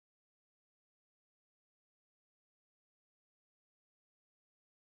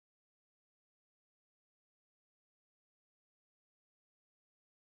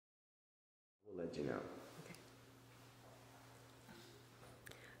let you know.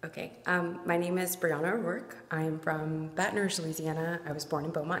 Okay, my name is Brianna O'Rourke. I'm from Baton Rouge, Louisiana. I was born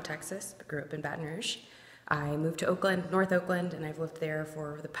in Beaumont, Texas, but grew up in Baton Rouge. I moved to Oakland, North Oakland, and I've lived there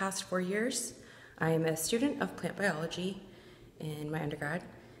for the past 4 years. I am a student of plant biology in my undergrad,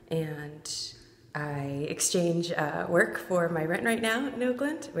 and I exchange work for my rent right now in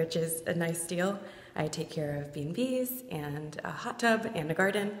Oakland, which is a nice deal. I take care of B&Bs and a hot tub and a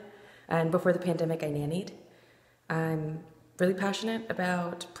garden, and before the pandemic I nannied. I'm really passionate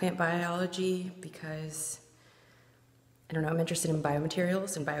about plant biology because, I don't know, I'm interested in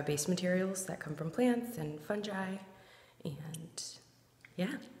biomaterials and bio-based materials that come from plants and fungi, and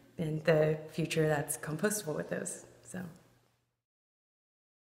yeah, and the future that's compostable with those, so.